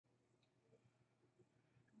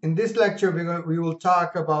In this lecture, we will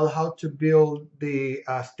talk about how to build the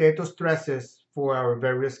state of stresses for our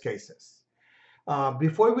various cases.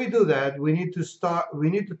 Before we do that, we need to start. We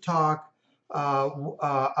need to talk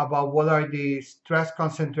about what are the stress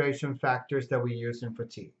concentration factors that we use in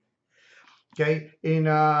fatigue. Okay, in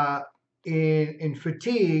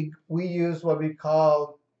fatigue, we use what we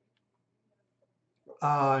call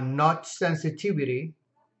notch sensitivity.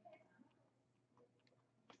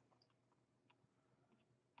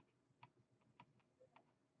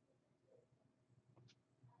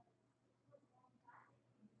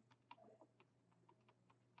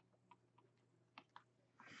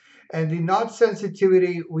 And the notch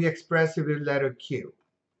sensitivity we express it with letter Q.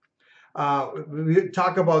 We'll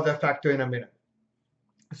talk about that factor in a minute.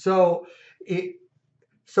 So, it,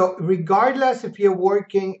 so regardless if you're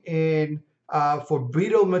working in for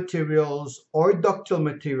brittle materials or ductile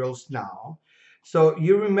materials now, so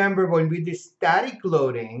you remember when we did static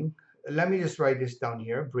loading, let me just write this down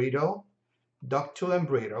here, brittle, ductile, and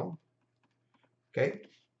brittle. Okay.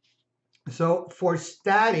 So for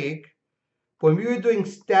static, when we were doing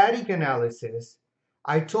static analysis,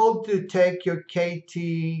 I told you to take your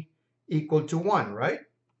KT equal to 1, right?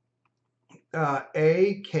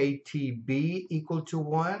 A, KTB equal to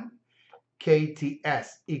 1, KTS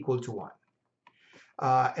equal to 1.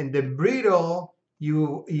 And the brittle,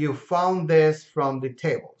 you found this from the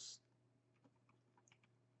tables.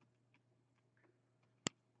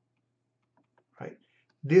 Right?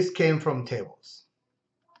 This came from tables.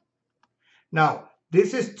 Now,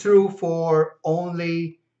 this is true for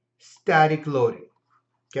only static loading.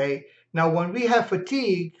 Okay. Now, when we have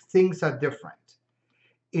fatigue, things are different.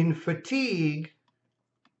 In fatigue,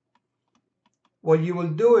 what you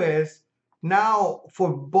will do is now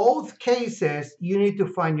for both cases, you need to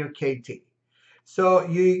find your KT. So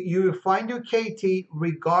you find your KT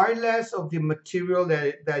regardless of the material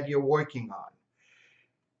that you're working on.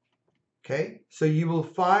 Okay, so you will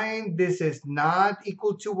find this is not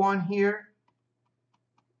equal to 1 here.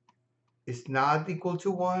 It's not equal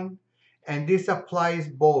to 1. And this applies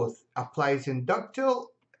both, applies in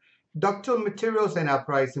ductile materials and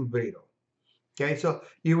applies in brittle. Okay, so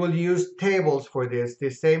you will use tables for this,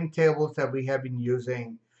 the same tables that we have been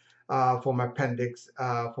using from appendix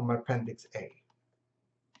A.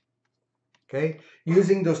 Okay,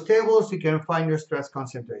 using those tables, you can find your stress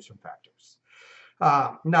concentration factors.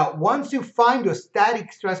 Now, once you find your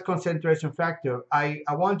static stress concentration factor, I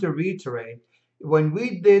want to reiterate, when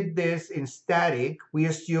we did this in static, we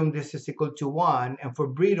assumed this is equal to 1, and for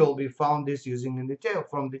brittle, we found this using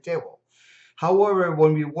from the table. However,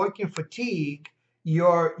 when we work in fatigue,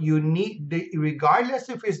 regardless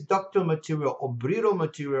if it's ductile material or brittle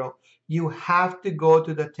material, you have to go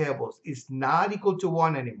to the tables. It's not equal to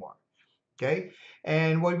 1 anymore. Okay,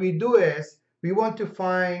 and what we do is we want to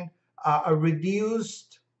find a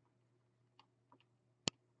reduced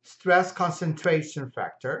stress concentration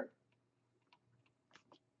factor.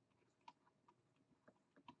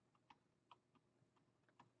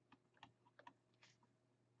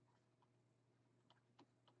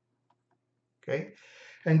 Okay,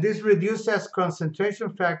 and this reduced stress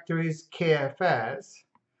concentration factor is KFS.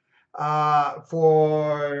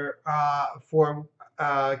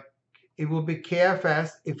 It will be KFS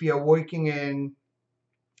if you're working in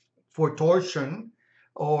for torsion,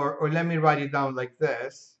 or let me write it down like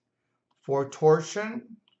this. For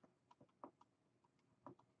torsion,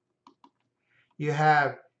 you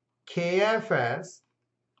have KFS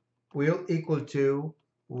will equal to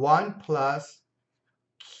 1 plus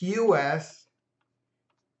QS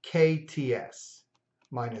KTS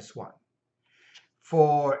minus 1.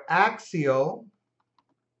 For axial,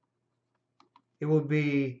 it will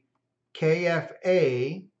be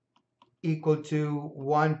KFA equal to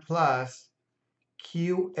 1 plus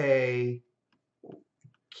QA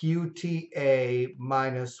QTA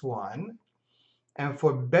minus 1. And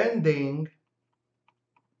for bending,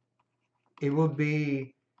 it will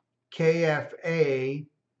be KFA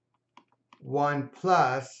 1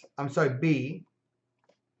 plus, B,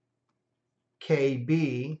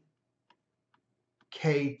 KB,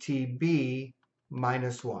 KTB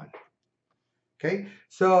minus 1. Okay,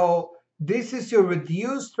 so this is your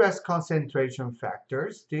reduced stress concentration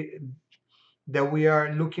factors that we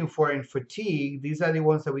are looking for in fatigue. These are the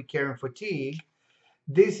ones that we care in fatigue.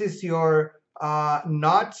 This is your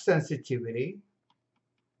notch sensitivity.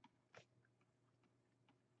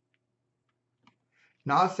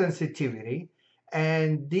 Notch sensitivity.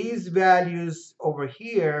 And these values over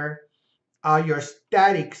here are your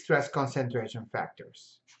static stress concentration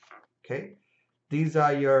factors. Okay, these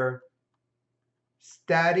are your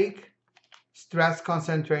static stress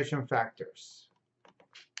concentration factors.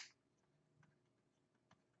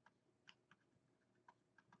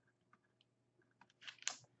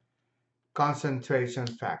 concentration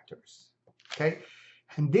factors. Okay,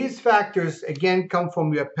 and these factors again come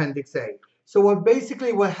from your appendix A. So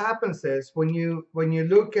what happens is when you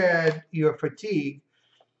look at your fatigue,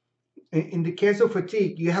 in the case of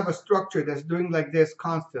fatigue, you have a structure that's doing like this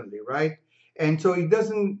constantly, right? And so it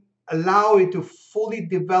doesn't allow it to fully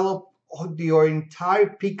develop your entire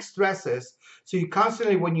peak stresses. So you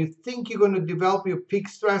constantly, when you think you're going to develop your peak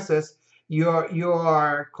stresses, you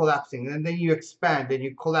are collapsing, and then you expand, and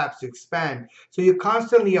you collapse, you expand. So you're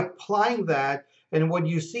constantly applying that, and what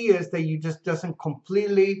you see is that you just doesn't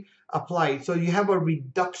completely apply it. So you have a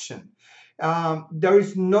reduction. There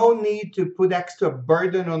is no need to put extra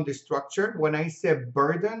burden on the structure. When I say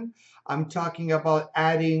burden, I'm talking about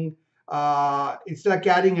adding, it's like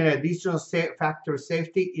adding an additional factor of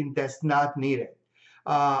safety in that's not needed.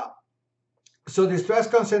 Uh, so the stress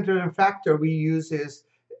concentration factor we use is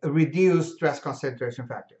reduced stress concentration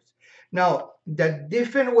factors. Now, the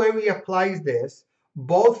different way we apply this,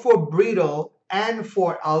 both for brittle and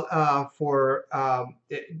for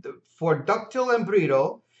ductile and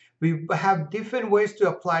brittle, we have different ways to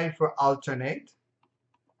apply it for alternate.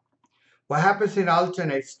 What happens in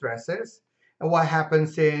alternate stresses and what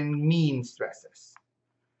happens in mean stresses.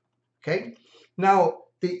 Okay. Now,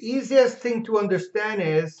 the easiest thing to understand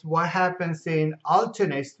is what happens in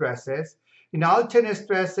alternate stresses. In alternate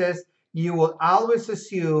stresses, you will always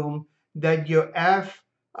assume that your F,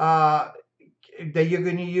 that you're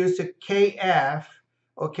going to use a KF,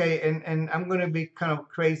 okay, and I'm going to be kind of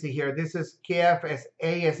crazy here. This is KF as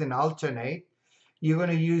A as an alternate. You're going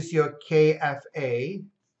to use your KFA.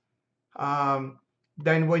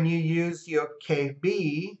 Then when you use your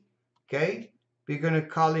KB, okay, we're going to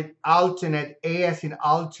call it alternate, A as in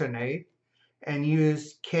alternate, and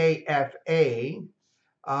use KFA.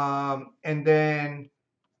 And then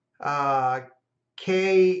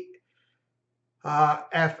KFS,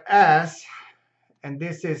 and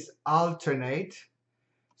this is alternate.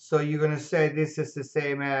 So you're going to say this is the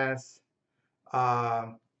same as,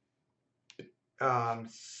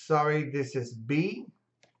 sorry, this is B,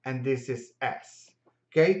 and this is S.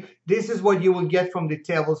 Okay, this is what you will get from the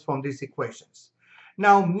tables from these equations.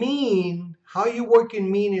 Now, mean, how you work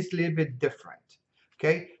in mean is a little bit different.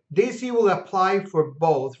 Okay, this you will apply for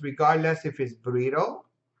both, regardless if it's brittle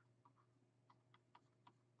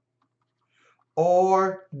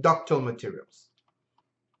or ductile materials.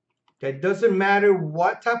 Okay, it doesn't matter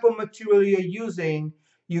what type of material you're using,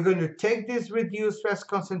 you're going to take this reduced stress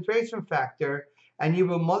concentration factor and you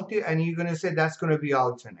will and you're going to say that's going to be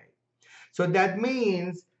alternate. So that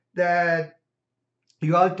means that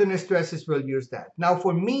your alternate stresses will use that. Now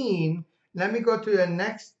for mean, let me go to the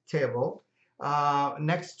next table,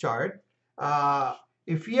 next chart.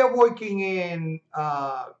 If you're working in,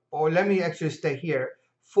 or let me actually stay here.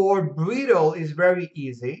 For brittle is very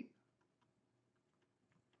easy.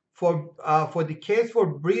 For the case for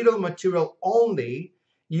brittle material only,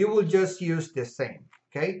 you will just use the same.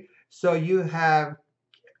 Okay, so you have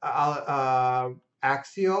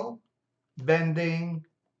axial, bending,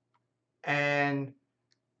 and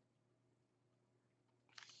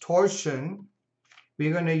torsion.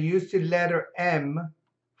 We're going to use the letter M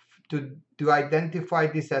to identify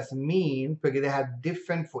this as mean, because they have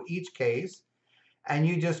different for each case, and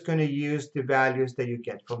you're just going to use the values that you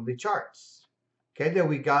get from the charts, okay, that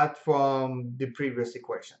we got from the previous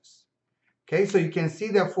equations. Okay, so you can see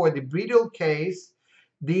that for the brittle case,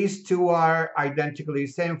 these two are identically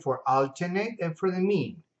the same for alternate and for the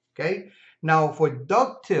mean. Okay, now for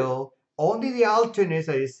ductile, only the alternates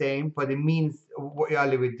are the same, but the means are a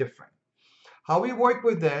little bit different. How we work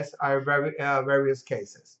with this are various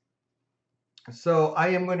cases. So I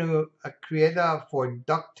am going to create for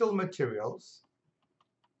ductile materials,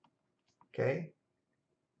 okay,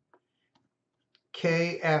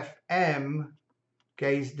 KFM,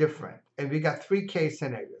 okay, is different. And we got three case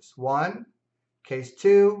scenarios. One, case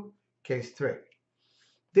two, case three.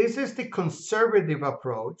 This is the conservative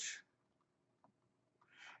approach.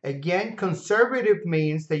 Again, conservative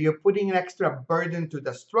means that you're putting an extra burden to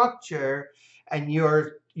the structure, and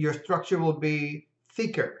your structure will be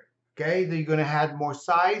thicker. Okay, you're going to have more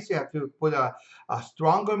size. You have to put a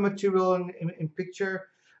stronger material in picture.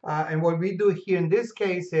 And what we do here in this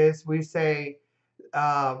case is we say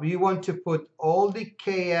we want to put all the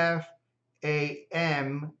KFAM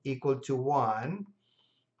equal to 1,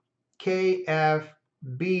 KFBM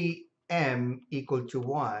equal to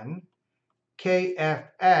 1,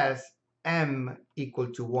 KFSM equal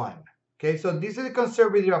to 1. Okay, so this is a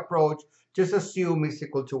conservative approach. Just assume it's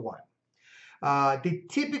equal to 1. The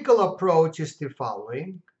typical approach is the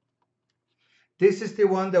following. This is the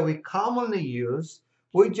one that we commonly use.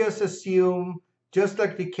 We just assume just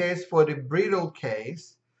like the case for the brittle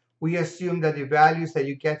case, we assume that the values that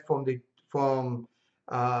you get from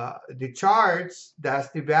the charts, that's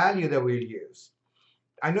the value that we'll use.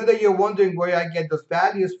 I know that you're wondering where I get those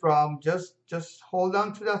values from. Just hold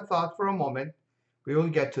on to that thought for a moment. We will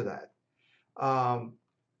get to that.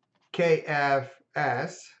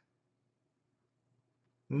 KFS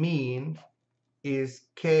mean is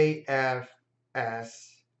KFS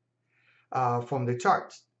from the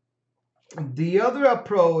charts. The other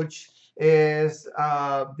approach is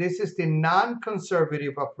this is the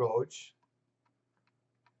non-conservative approach.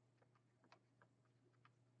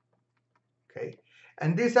 Okay,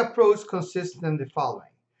 and this approach consists in the following.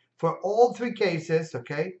 For all three cases,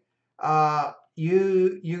 okay,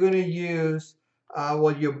 you're going to use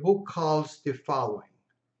what your book calls the following.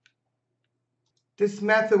 This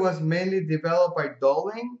method was mainly developed by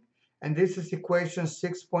Dolling, and this is equation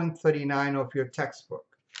 6.39 of your textbook.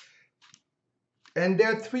 And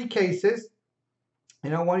there are three cases,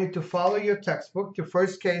 and I want you to follow your textbook. The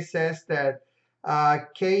first case says that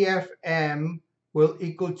KFM will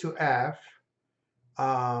equal to F.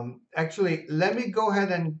 Actually, let me go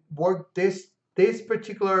ahead and work this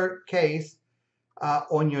particular case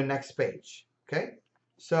on your next page. Okay,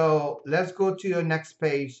 so let's go to your next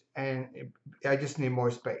page, and I just need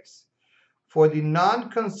more space. For the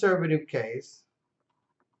non-conservative case,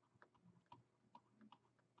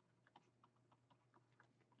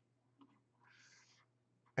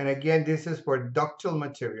 and again, this is for ductile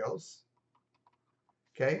materials.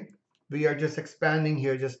 Okay, we are just expanding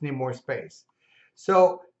here, just need more space.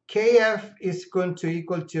 So KF is going to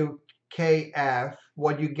equal to KF,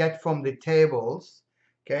 what you get from the tables.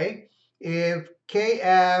 Okay, if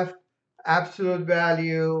KF absolute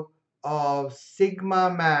value of sigma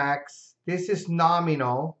max, this is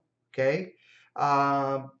nominal, okay,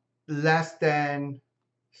 less than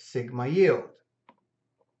sigma yield.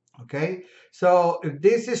 Okay, so if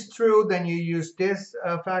this is true, then you use this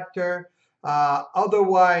factor.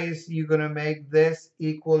 Otherwise, you're going to make this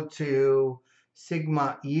equal to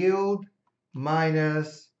sigma yield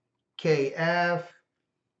minus KF,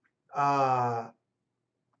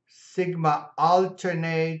 sigma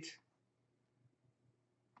alternate,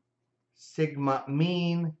 sigma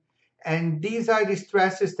mean. And these are the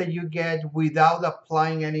stresses that you get without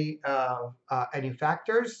applying any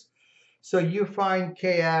factors. So you find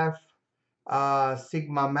KF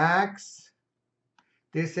sigma max.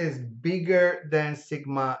 This is bigger than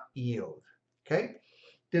sigma yield. Okay.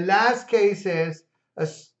 The last case is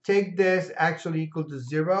take this actually equal to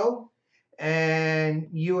 0, and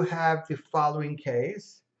you have the following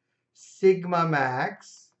case: sigma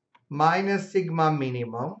max minus sigma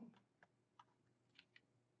minimum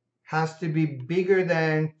has to be bigger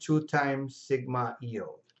than 2 times sigma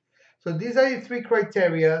yield. So these are the three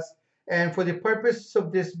criteria. And for the purpose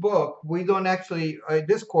of this book, we don't actually,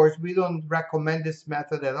 this course, we don't recommend this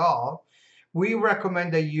method at all. We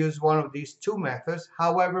recommend that you use one of these two methods.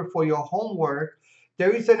 However, for your homework,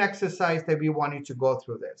 there is an exercise that we want you to go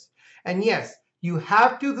through this. And yes, you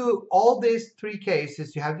have to do all these three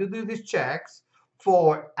cases. You have to do these checks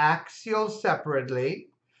for axial separately.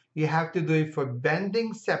 You have to do it for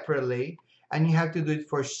bending separately. And you have to do it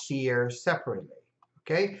for shear separately.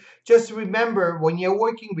 Okay, just remember when you're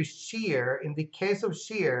working with shear, in the case of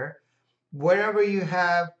shear, wherever you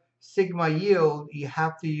have sigma yield, you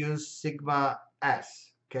have to use sigma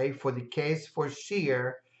s. Okay, for the case for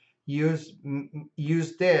shear, use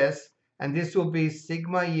this, and this will be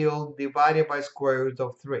sigma yield divided by square root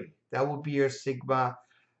of 3. That will be your sigma,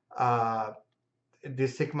 the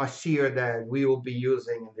sigma shear that we will be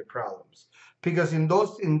using in the problems. Because in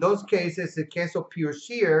those cases, the case of pure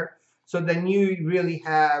shear, so then you really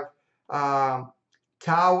have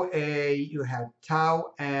tau A, you have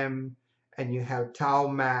tau M, and you have tau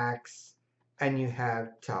max, and you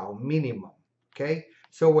have tau minimum. Okay,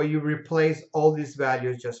 so where you replace all these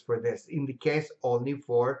values just for this, in the case only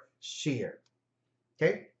for shear.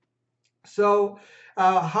 Okay, so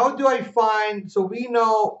how do I find? So we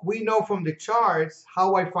know from the charts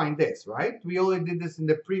how I find this, right? We already did this in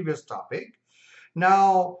the previous topic.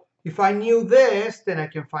 Now, if I knew this, then I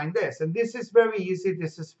can find this. And this is very easy.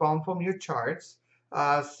 This is found from your charts,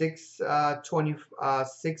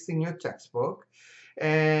 626 in your textbook.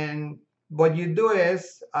 And what you do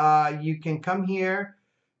is you can come here.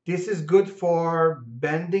 This is good for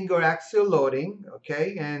bending or axial loading,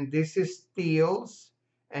 okay? And this is steels.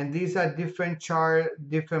 And these are different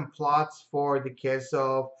plots for the case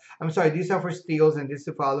of, I'm sorry, these are for steels and this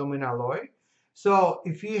is for aluminum alloy. So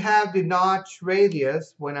if you have the notch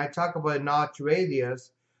radius, when I talk about notch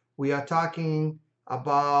radius, we are talking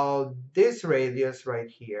about this radius right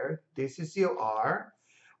here. This is your R.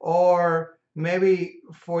 Or maybe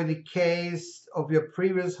for the case of your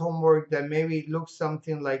previous homework that maybe it looks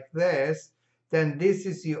something like this, then this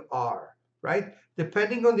is your R, right?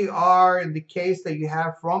 Depending on the R in the case that you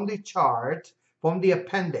have from the chart, from the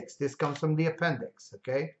appendix. This comes from the appendix,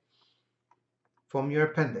 okay? From your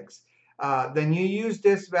appendix. Then you use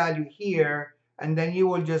this value here, and then you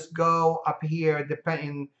will just go up here,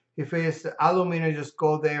 depending if it's aluminum, just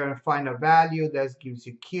go there and find a value that gives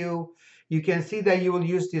you Q. You can see that you will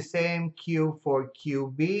use the same Q for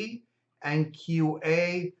QB and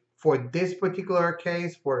QA for this particular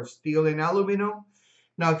case for steel and aluminum.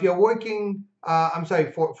 Now, if you're working, I'm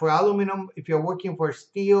sorry, for aluminum, if you're working for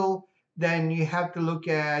steel, then you have to look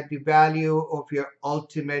at the value of your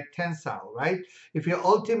ultimate tensile, right? If your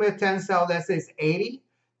ultimate tensile, let's say, is 80,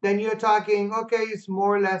 then you're talking, okay, it's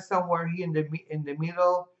more or less somewhere here in the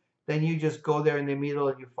middle. Then you just go there in the middle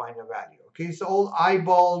and you find a value. Okay, so all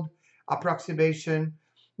eyeballed approximation.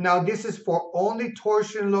 Now, this is for only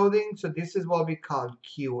torsion loading, so this is what we call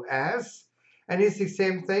QS. And it's the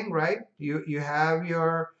same thing, right? You have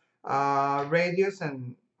your radius,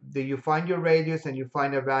 and you find your radius and you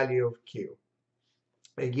find a value of Q.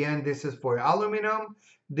 Again, this is for aluminum.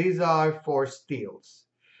 These are for steels.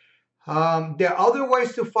 There are other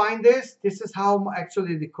ways to find this. This is how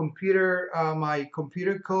actually the computer, my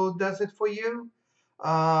computer code does it for you.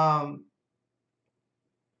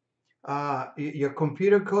 Your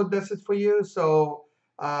computer code does it for you. So,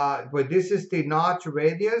 but this is the notch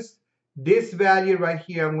radius. This value right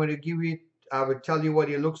here, I'm going to give you, I will tell you what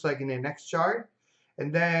it looks like in the next chart.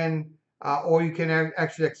 And then, or you can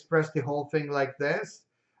actually express the whole thing like this.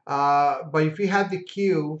 But if you have the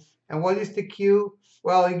Q, and what is the Q?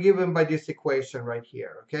 Well, it's given by this equation right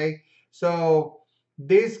here, okay? So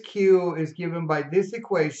this Q is given by this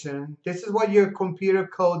equation. This is what your computer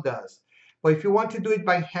code does. But if you want to do it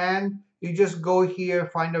by hand, you just go here,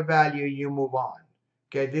 find a value, you move on.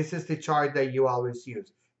 Okay, this is the chart that you always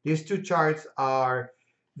use. These two charts are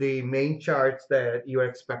the main charts that you are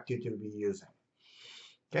expected to be using.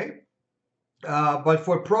 Okay, but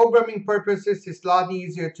for programming purposes, it's a lot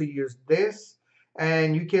easier to use this.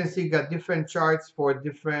 And you can see you got different charts for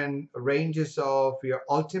different ranges of your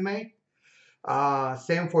ultimate.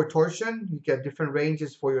 Same for torsion, you get different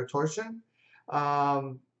ranges for your torsion.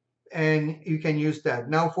 And you can use that.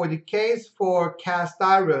 Now for the case for cast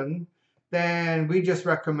iron, then we just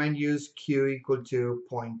recommend use Q equal to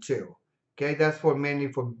 0.2. Okay, that's for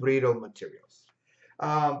mainly for brittle materials.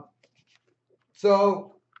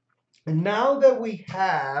 So now that we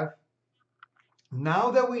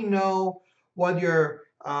know what your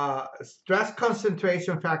stress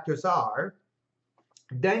concentration factors are,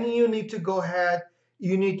 then you need to go ahead,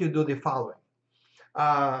 you need to do the following.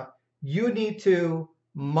 You need to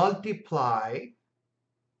multiply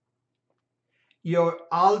your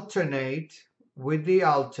alternate with the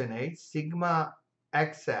alternate, sigma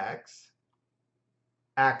xx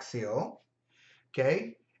axial,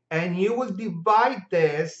 okay? And you will divide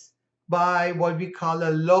this by what we call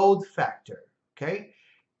a load factor, okay?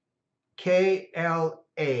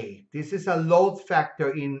 KLA. This is a load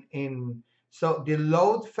factor so the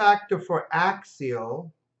load factor for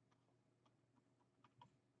axial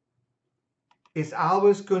is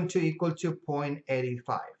always going to equal to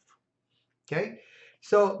 0.85. Okay,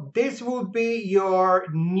 so this will be your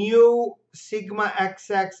new sigma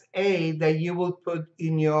xxa that you will put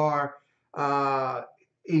in your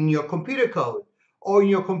computer code. Or in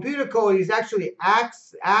your computer code is actually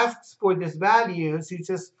asks for this value. So it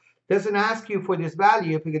just doesn't ask you for this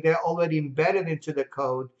value because they're already embedded into the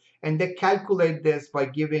code, and they calculate this by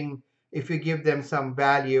giving, if you give them some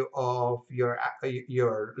value of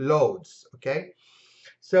your loads. Okay,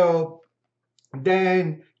 so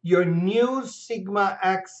then your new sigma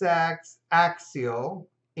xx axial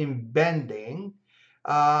in bending,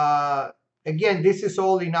 again, this is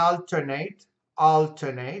all in alternate.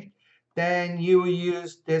 Then you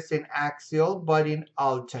use this in axial, but in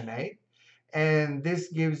alternate. And this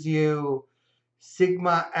gives you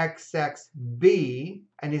sigma xxb,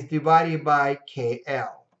 and is divided by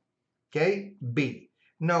KL. Okay, B.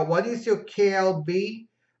 Now, what is your KLB?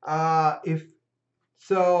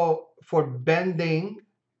 So for bending,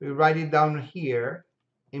 we write it down here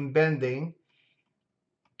in bending.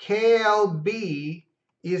 KLB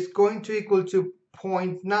is going to equal to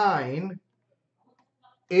 0.9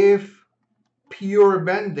 if pure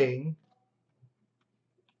bending.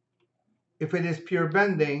 If it is pure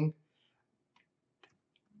bending,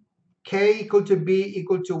 K equal to B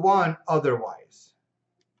equal to 1 otherwise.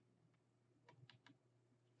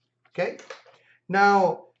 Okay?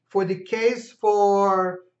 Now, for the case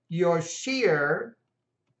for your shear,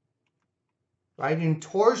 right, in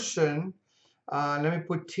torsion, let me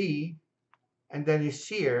put T, and then the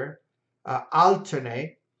shear,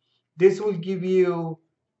 alternate. This will give you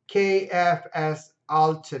KF as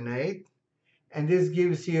alternate, and this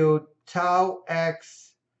gives you tau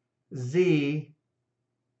x z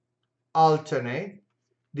alternate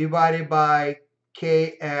divided by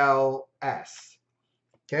KLS.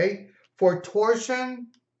 Okay, for torsion,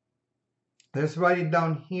 let's write it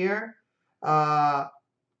down here.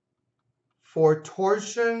 For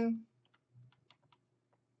torsion,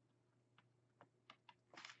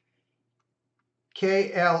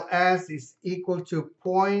 KLS is equal to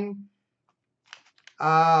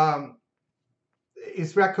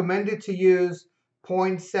it's recommended to use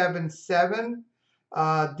 0.77.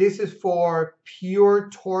 This is for pure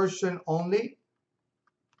torsion only.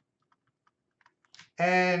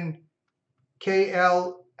 And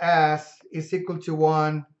KLS is equal to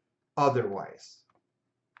 1 otherwise.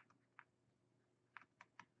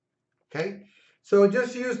 Okay, so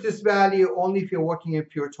just use this value only if you're working in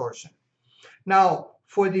pure torsion. Now,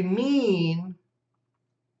 for the mean,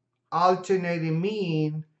 alternating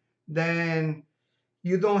mean, then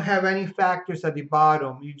you don't have any factors at the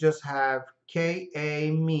bottom. You just have Ka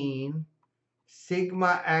mean,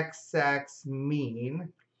 sigma xx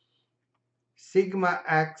mean, sigma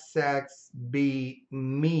xxb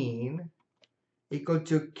mean equal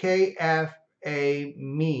to KFA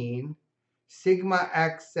mean, sigma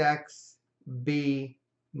xxb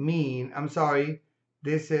mean. I'm sorry,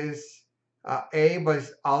 this is A, but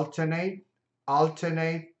it's alternate,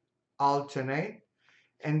 alternate, alternate.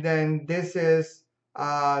 And then this is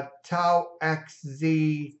tau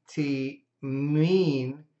xzt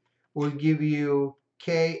mean will give you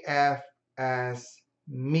KF as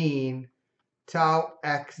mean, tau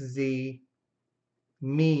xz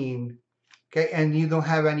mean. Okay, and you don't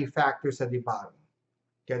have any factors at the bottom.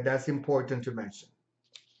 Okay, that's important to mention.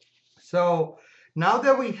 So now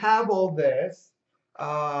that we have all this,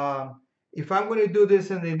 if I'm going to do this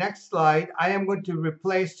in the next slide, I am going to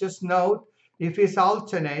replace, just note, if it's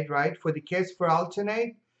alternate, right, for the case for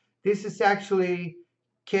alternate, this is actually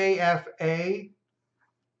KFA.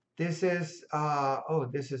 This is,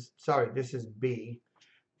 this is B.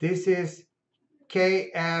 This is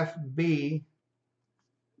KFB.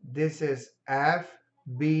 This is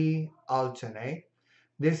FB alternate.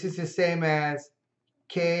 This is the same as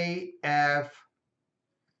KFS.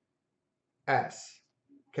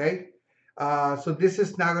 Okay, so this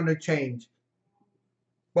is not going to change.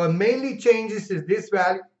 What mainly changes is this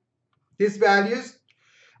value, these values.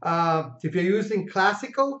 If you're using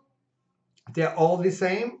classical, they're all the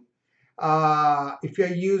same. If you're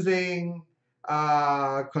using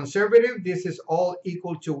conservative, this is all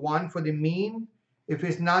equal to 1 for the mean. If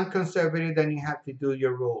it's non-conservative, then you have to do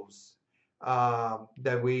your rules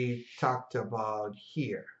that we talked about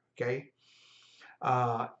here, okay?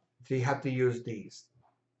 So you have to use these.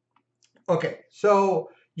 Okay,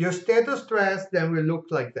 so your status stress then will look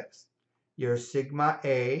like this. Your sigma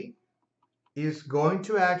A is going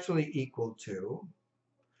to actually equal to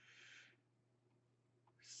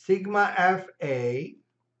sigma FA,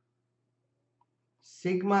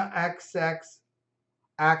 sigma XX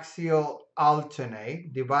axial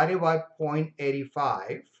alternate divided by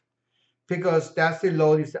 0.85, because that's the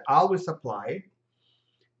load is always applied,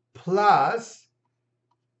 plus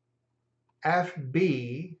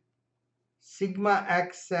FB sigma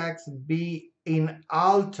XXB in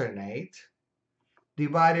alternate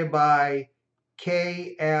divided by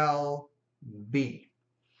KLB.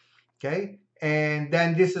 Okay, and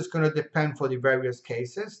then this is going to depend for the various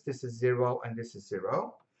cases. This is 0 and this is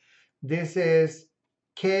 0. This is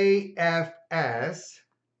KFS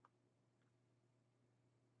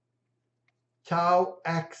tau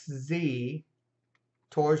xz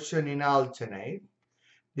torsion in alternate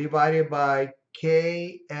divided by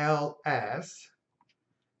KLS.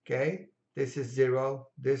 Okay, this is 0,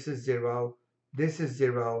 this is 0, this is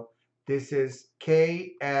 0, this is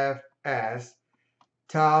KFS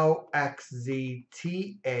tau xz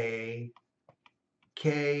TA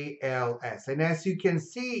KLS. And as you can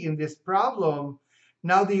see in this problem,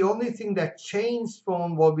 now the only thing that changed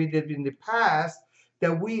from what we did in the past,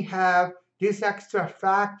 that we have these extra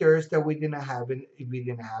factors that we didn't have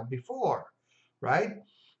before, right?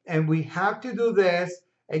 And we have to do this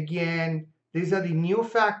again. These are the new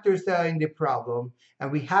factors that are in the problem,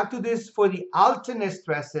 and we have to do this for the alternate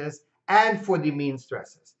stresses and for the mean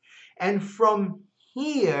stresses. And from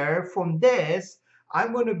here, from this,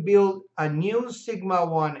 I'm going to build a new sigma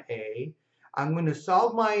 1a. I'm going to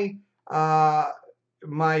solve my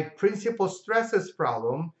my principal stresses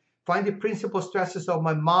problem, find the principal stresses of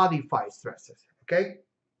my modified stresses. Okay.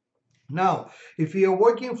 Now, if you're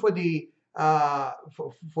working for the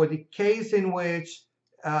for the case in which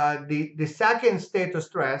the second state of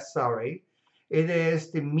stress, sorry, it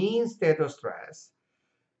is the mean state of stress,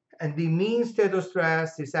 and the mean state of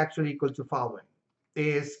stress is actually equal to following: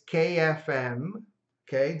 is KFM.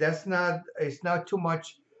 Okay, it's not too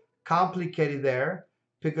much complicated there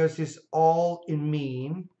because it's all in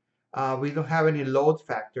mean. We don't have any load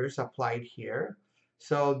factors applied here.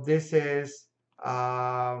 So this is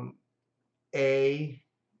A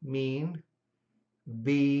mean,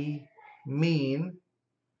 B mean,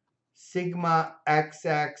 sigma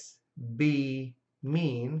XX B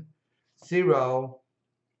mean, 0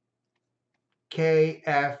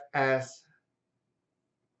 KFS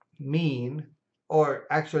mean, or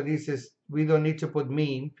actually this is, we don't need to put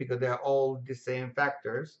mean because they're all the same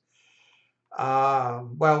factors.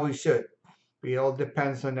 Well, we should. It all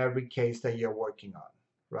depends on every case that you're working on,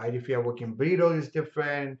 right? If you're working brittle, it's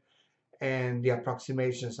different, and the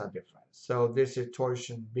approximations are different. So this is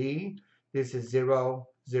torsion B. This is 0,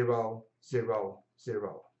 0, 0,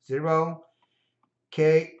 0, 0.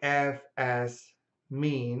 KFS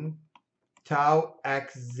mean, tau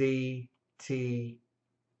XZT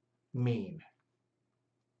mean.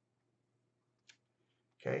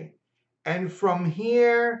 Okay. And from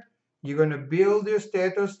here, you're going to build your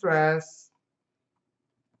state of stress,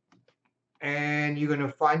 and you're going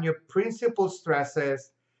to find your principal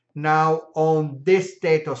stresses now on this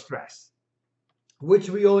state of stress, which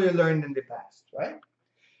we already learned in the past, right?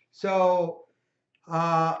 So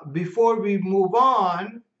before we move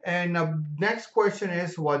on, and the next question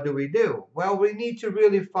is, what do we do? Well, we need to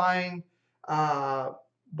really find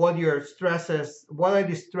what are the stresses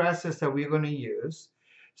that we're going to use.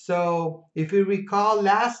 So if you recall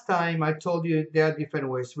last time, I told you there are different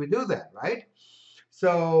ways we do that, right?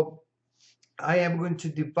 So I am going to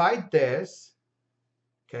divide this,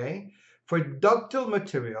 okay, for ductile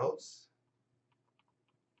materials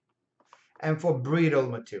and for brittle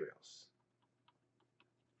materials.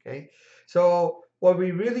 Okay, so what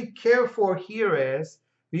we really care for here is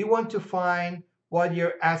we want to find what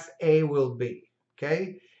your SA will be.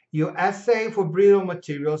 Okay, your SA for brittle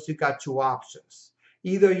materials, you got two options.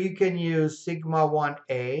 Either you can use sigma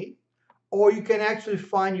 1A, or you can actually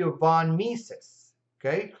find your von Mises.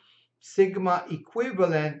 Okay, sigma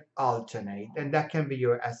equivalent alternate, and that can be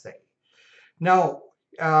your SA. Now,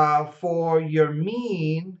 for your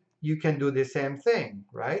mean, you can do the same thing,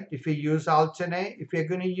 right? If you use alternate, if you're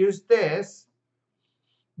going to use this,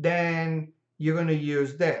 then you're going to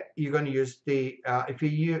use that. You're going to use the, if you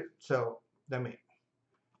use, so let me,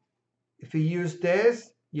 if you use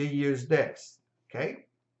this, you use this, okay?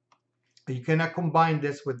 You cannot combine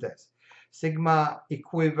this with this. Sigma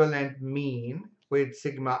equivalent mean with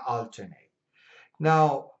sigma alternate.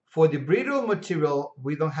 Now, for the brittle material,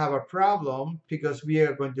 we don't have a problem because we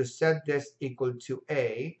are going to set this equal to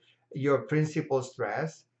A, your principal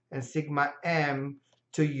stress, and sigma M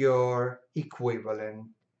to your equivalent,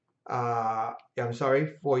 I'm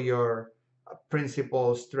sorry, for your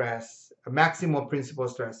principal stress, maximum principal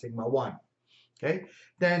stress, sigma 1. Okay,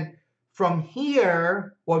 then from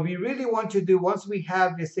here, what we really want to do, once we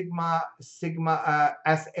have the sigma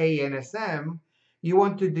SA and SM, you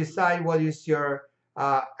want to decide what is your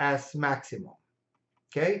S maximum.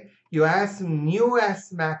 Okay, your new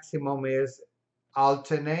S maximum is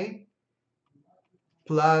alternate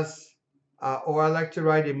plus, or I like to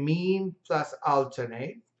write a mean plus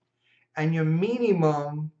alternate, and your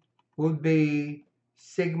minimum would be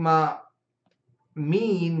sigma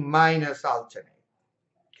mean minus alternate.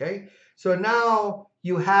 Okay, so now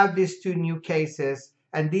you have these two new cases,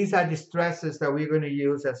 and these are the stresses that we're going to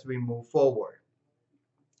use as we move forward.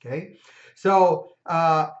 Okay, so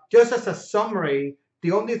just as a summary,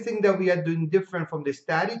 the only thing that we are doing different from the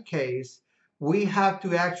static case, we have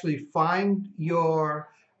to actually find your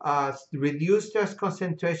reduced stress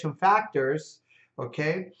concentration factors,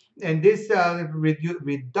 okay? And this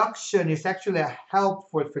reduction is actually a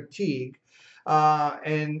help for fatigue.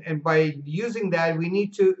 And by using that, we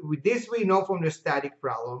need to, with this we know from the static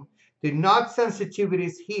problem, the knot sensitivity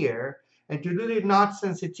is here. And to do the knot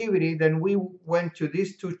sensitivity, then we went to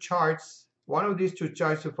these two charts, one of these two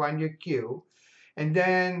charts to find your Q. And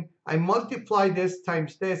then I multiply this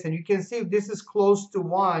times this, and you can see if this is close to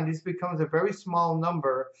 1, this becomes a very small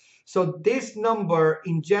number. So this number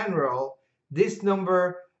in general, this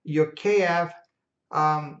number, your KF,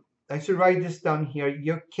 I should write this down here,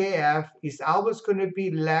 your KF is always going to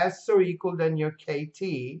be less or equal than your KT,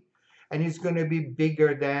 and it's going to be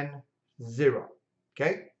bigger than 0,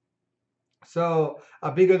 okay? So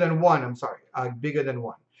bigger than 1, I'm sorry, bigger than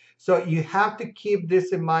 1. So you have to keep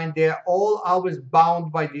this in mind. They're all always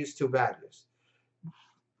bound by these two values.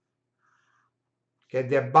 Okay,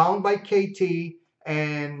 they're bound by KT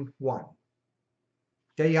and 1.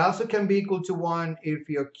 Okay, you also can be equal to 1 if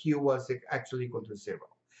your Q was actually equal to 0.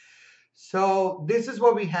 So this is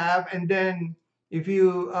what we have. And then if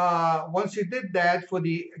you, once you did that, for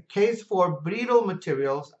the case for brittle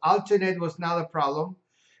materials, alternate was not a problem.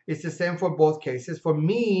 It's the same for both cases. For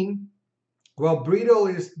mean, well, brittle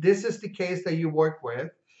is, this is the case that you work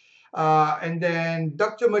with. And then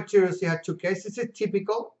ductile materials, you had two cases. It's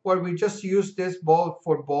typical where we just use this both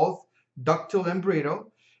for both ductile and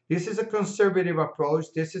brittle. This is a conservative approach.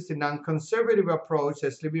 This is a non-conservative approach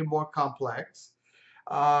that's a little bit more complex.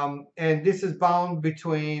 And this is bound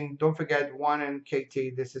between, don't forget, 1 and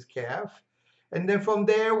KT. This is KF. And then from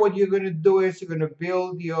there, what you're going to do is you're going to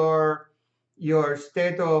build your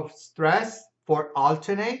state of stress for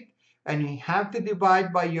alternate, and you have to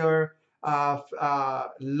divide by your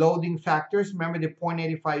loading factors. Remember, the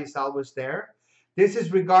 0.85 is always there. This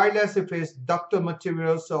is regardless if it's ductile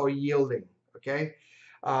materials or yielding, okay,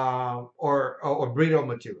 or brittle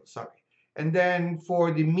materials, sorry. And then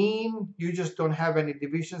for the mean, you just don't have any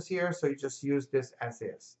divisions here, so you just use this as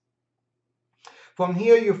is. From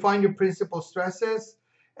here, you find your principal stresses.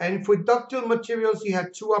 And for ductile materials, you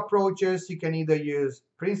have two approaches. You can either use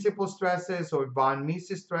principal stresses or von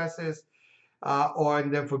Mises stresses.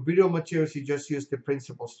 And then for brittle materials, you just use the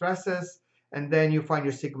principal stresses. And then you find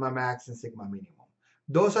your sigma max and sigma minimum.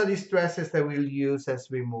 Those are the stresses that we'll use as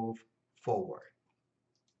we move forward.